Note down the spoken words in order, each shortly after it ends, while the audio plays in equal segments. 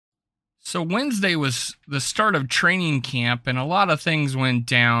So Wednesday was the start of training camp and a lot of things went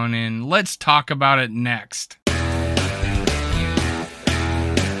down, and let's talk about it next.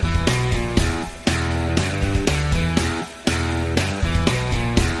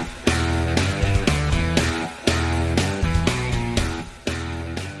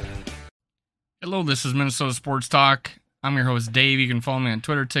 Hello, this is Minnesota Sports Talk. I'm your host, Dave. You can follow me on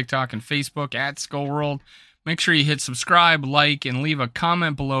Twitter, TikTok, and Facebook at SkullWorld. Make sure you hit subscribe, like, and leave a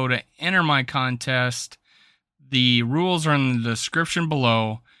comment below to enter my contest. The rules are in the description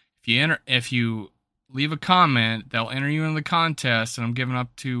below. If you leave a comment, they'll enter you in the contest, and I'm giving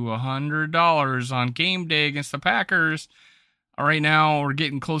up to $100 on game day against the Packers. Right now, we're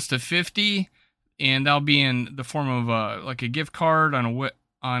getting close to 50, and that'll be in the form of a gift card on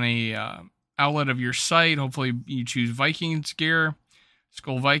a outlet of your site. Hopefully, you choose Vikings gear.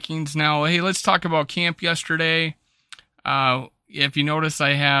 Skull Vikings. Now, hey, let's talk about camp yesterday. If you notice,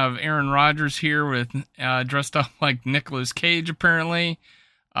 I have Aaron Rodgers here with dressed up like Nicolas Cage, apparently.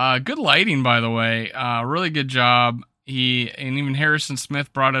 Good lighting, by the way. Really good job. And even Harrison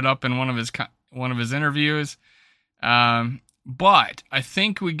Smith brought it up in one of his interviews. But I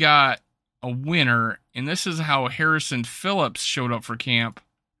think we got a winner, and this is how Harrison Phillips showed up for camp.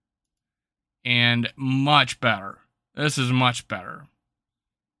 And much better. This is much better.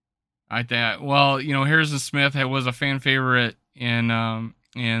 Harrison Smith was a fan favorite in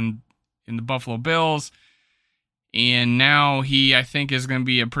the Buffalo Bills, and now he, I think, is going to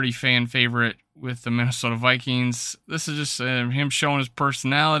be a pretty fan favorite with the Minnesota Vikings. This is just him showing his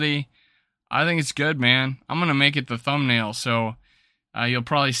personality. I think it's good, man. I'm going to make it the thumbnail, so you'll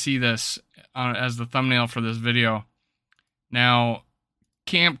probably see this as the thumbnail for this video. Now,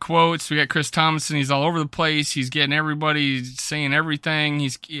 camp quotes. We got Chris Thompson. He's all over the place. He's getting everybody saying everything.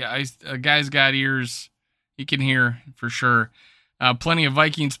 A guy's got ears. He can hear for sure. Plenty of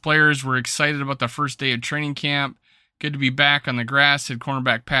Vikings players were excited about the first day of training camp. Good to be back on the grass, said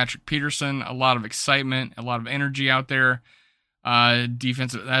cornerback Patrick Peterson. A lot of excitement, a lot of energy out there.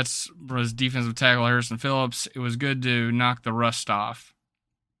 Defensive tackle Harrison Phillips. It was good to knock the rust off.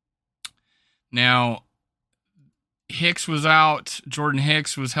 Now, Hicks was out. Jordan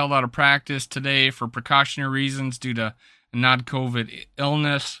Hicks was held out of practice today for precautionary reasons due to a non-COVID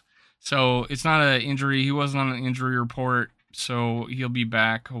illness. So it's not an injury. He wasn't on an injury report, so he'll be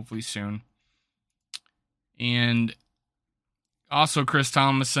back hopefully soon. And also Chris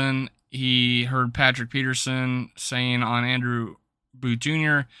Thompson, he heard Patrick Peterson saying on Andrew Booth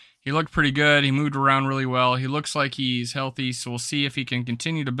Jr., he looked pretty good. He moved around really well. He looks like he's healthy, so we'll see if he can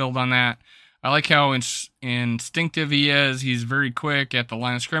continue to build on that. I like how instinctive he is. He's very quick at the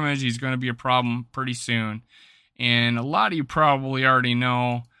line of scrimmage. He's going to be a problem pretty soon. And a lot of you probably already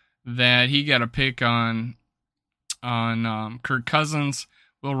know that he got a pick on Kirk Cousins.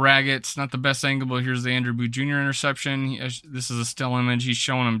 Will Raggett's not the best angle, but here's the Andrew Booth Jr. interception. This is a still image. He's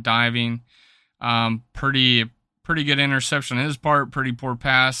showing him diving. Pretty good interception on his part. Pretty poor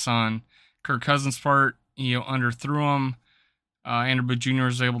pass on Kirk Cousins' part. He underthrew him. Andrew Booth Jr.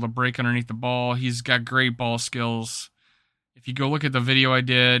 was able to break underneath the ball. He's got great ball skills. If you go look at the video I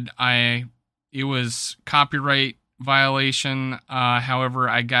did, it was copyright violation. However,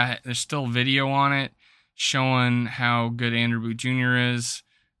 there's still video on it showing how good Andrew Booth Jr. is,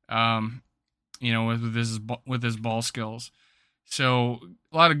 with his ball skills. So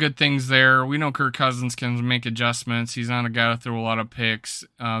a lot of good things there. We know Kirk Cousins can make adjustments. He's not a guy to throw a lot of picks.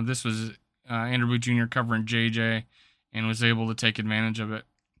 This was Andrew Booth Jr. covering JJ. And was able to take advantage of it.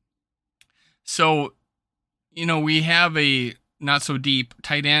 So, we have a not-so-deep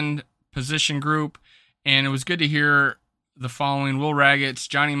tight end position group, and it was good to hear the following. Will Raggett's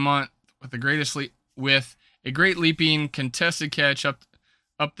Johnny Munt with a great leaping contested catch up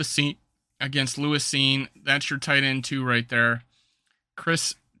the seam against Lewis Cine. That's your tight end 2 right there.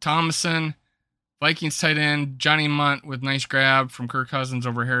 Chris Thompson, Vikings tight end, Johnny Munt with nice grab from Kirk Cousins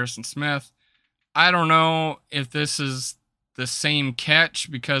over Harrison Smith. I don't know if this is the same catch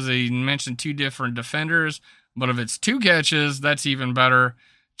because he mentioned 2 different defenders, but if it's 2 catches, that's even better.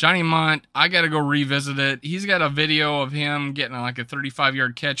 Johnny Munt, I got to go revisit it. He's got a video of him getting like a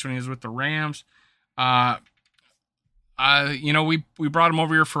 35-yard catch when he was with the Rams. We brought him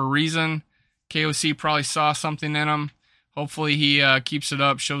over here for a reason. KOC probably saw something in him. Hopefully he keeps it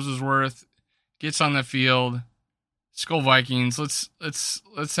up, shows his worth, gets on the field. Skull Vikings, let's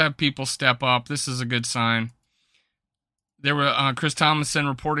have people step up. This is a good sign. There were Chris Thompson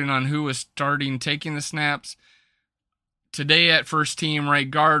reporting on who was taking the snaps. Today at first team, right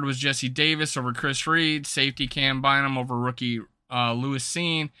guard was Jesse Davis over Chris Reed. Safety Cam Bynum over rookie Lewis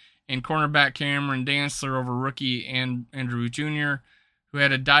Cine. And cornerback Cameron Dantzler over rookie and Andrew Jr., who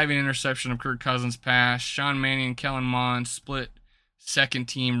had a diving interception of Kirk Cousins' pass. Sean Mannion and Kellen Mond split second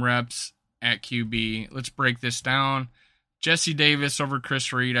team reps at QB. Let's break this down. Jesse Davis over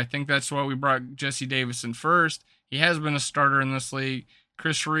Chris Reed. I think that's why we brought Jesse Davis in first. He has been a starter in this league.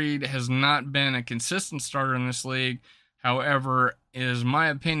 Chris Reed has not been a consistent starter in this league. However, it is my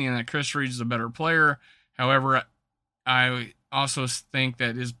opinion that Chris Reed is a better player. However, I also think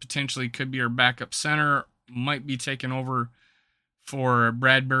that his potentially could be our backup center, might be taken over for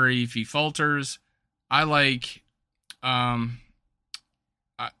Bradbury if he falters. I like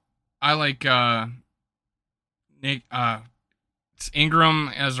Nick Ingram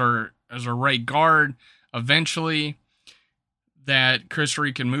as our right guard. Eventually, that Chris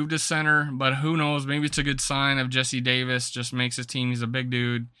Reed can move to center, but who knows? Maybe it's a good sign of Jesse Davis. Just makes his team. He's a big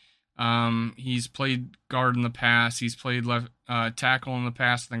dude. He's played guard in the past. He's played left tackle in the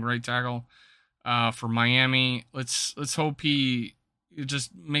past. I think right tackle for Miami. Let's hope it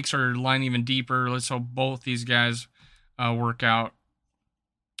just makes our line even deeper. Let's hope both these guys work out.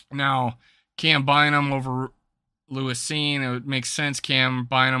 Now, Cam Bynum over Lewis Cine. It makes sense. Cam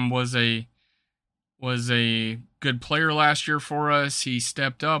Bynum was a good player last year for us. He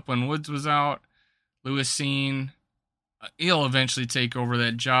stepped up when Woods was out. Lewis Cine, he'll eventually take over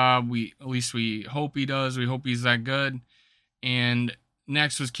that job. At least we hope he does. We hope he's that good. And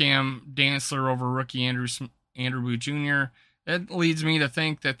next was Cam Dantzler over rookie Andrew Booth Jr. That leads me to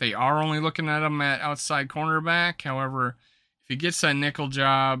think that they are only looking at him at outside cornerback. However, if he gets that nickel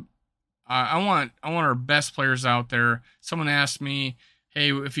job, I want our best players out there. Someone asked me,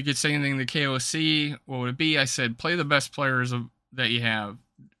 hey, if you could say anything to KOC, what would it be? I said, play the best players that you have.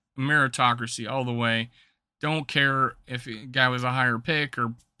 Meritocracy all the way. Don't care if a guy was a higher pick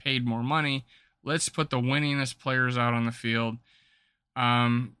or paid more money. Let's put the winningest players out on the field.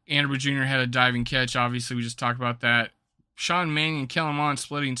 Andrew Jr. had a diving catch. Obviously, we just talked about that. Sean Mannion and Kellen Mond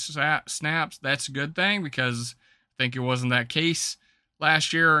splitting snaps. That's a good thing because I think it wasn't that case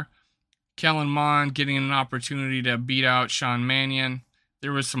last year. Kellen Mond getting an opportunity to beat out Sean Mannion.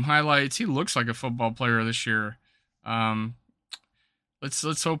 There was some highlights. He looks like a football player this year.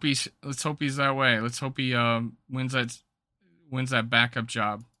 Let's hope he's that way. Let's hope he wins that backup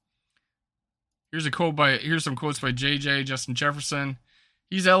job. Here's some quotes by JJ Justin Jefferson.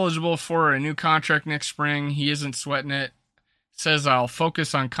 He's eligible for a new contract next spring. He isn't sweating it. Says I'll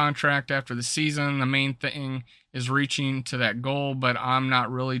focus on contract after the season. The main thing is reaching to that goal, but I'm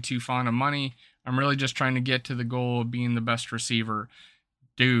not really too fond of money. I'm really just trying to get to the goal of being the best receiver.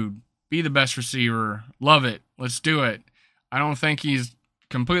 Dude, be the best receiver. Love it. Let's do it. I don't think he's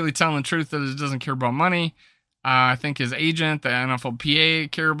completely telling the truth that he doesn't care about money. I think his agent, the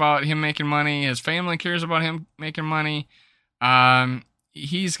NFLPA, care about him making money. His family cares about him making money.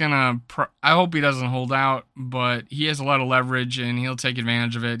 He's gonna. I hope he doesn't hold out, but he has a lot of leverage and he'll take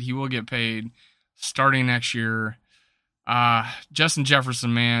advantage of it. He will get paid starting next year. Justin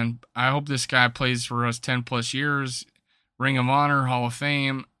Jefferson, man, I hope this guy plays for us 10 plus years. Ring of Honor, Hall of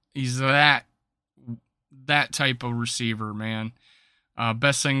Fame. He's that type of receiver, man.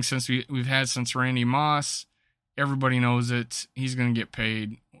 Best thing we've had since Randy Moss. Everybody knows it. He's gonna get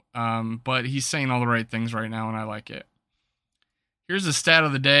paid, but he's saying all the right things right now, and I like it. Here's the stat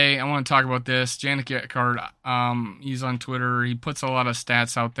of the day. I want to talk about this. Janik Eckhart, he's on Twitter. He puts a lot of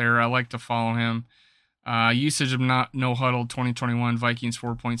stats out there. I like to follow him. Usage of no huddle 2021, Vikings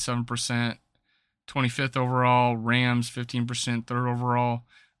 4.7%, 25th overall, Rams 15%, third overall.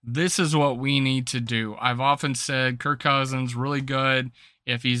 This is what we need to do. I've often said Kirk Cousins really good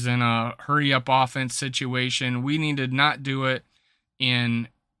if he's in a hurry-up offense situation. We need to not do it in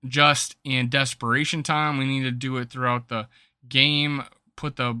desperation time. We need to do it throughout the game,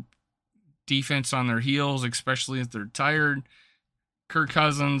 put the defense on their heels, especially if they're tired. Kirk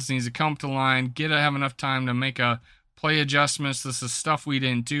Cousins needs to come to the line, have enough time to make a play adjustments. This is stuff we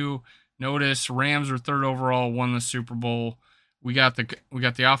didn't do. Notice Rams were third overall, won the Super Bowl. We got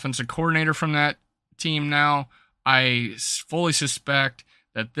the offensive coordinator from that team now. I fully suspect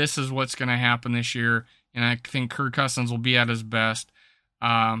that this is what's going to happen this year, and I think Kirk Cousins will be at his best.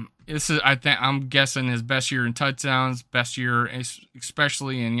 I'm guessing his best year in touchdowns, best year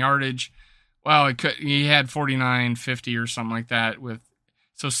especially in yardage. Well, he had 49-50 or something like that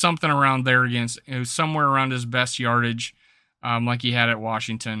so something around there it was somewhere around his best yardage, like he had at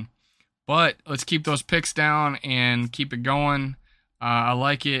Washington. But let's keep those picks down and keep it going. I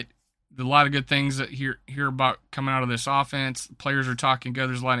like it. A lot of good things that hear about coming out of this offense. The players are talking good.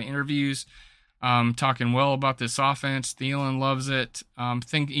 There's a lot of interviews talking well about this offense. Thielen loves it.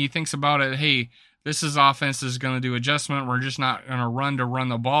 He thinks about it. Hey, this offense is going to do adjustment. We're just not going to run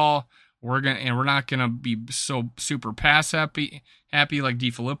the ball. We're not going to be so super pass heavy. happy like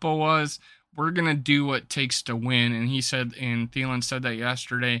DiFilippo was. We're going to do what it takes to win. And he said, and Thielen said that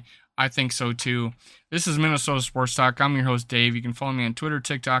yesterday. I think so too. This is Minnesota Sports Talk. I'm your host, Dave. You can follow me on Twitter,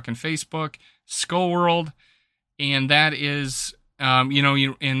 TikTok, and Facebook, Skull World. And that is,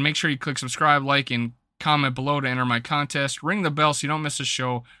 and make sure you click subscribe, like, and comment below to enter my contest. Ring the bell so you don't miss a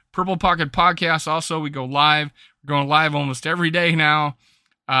show. Purple Pocket Podcast. Also, we go live. We're going live almost every day now.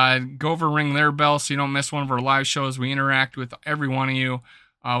 Go over, ring their bell so you don't miss one of our live shows. We interact with every one of you.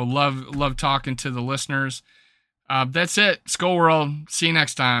 Love talking to the listeners. That's it. Skull World. See you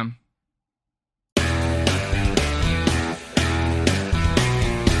next time.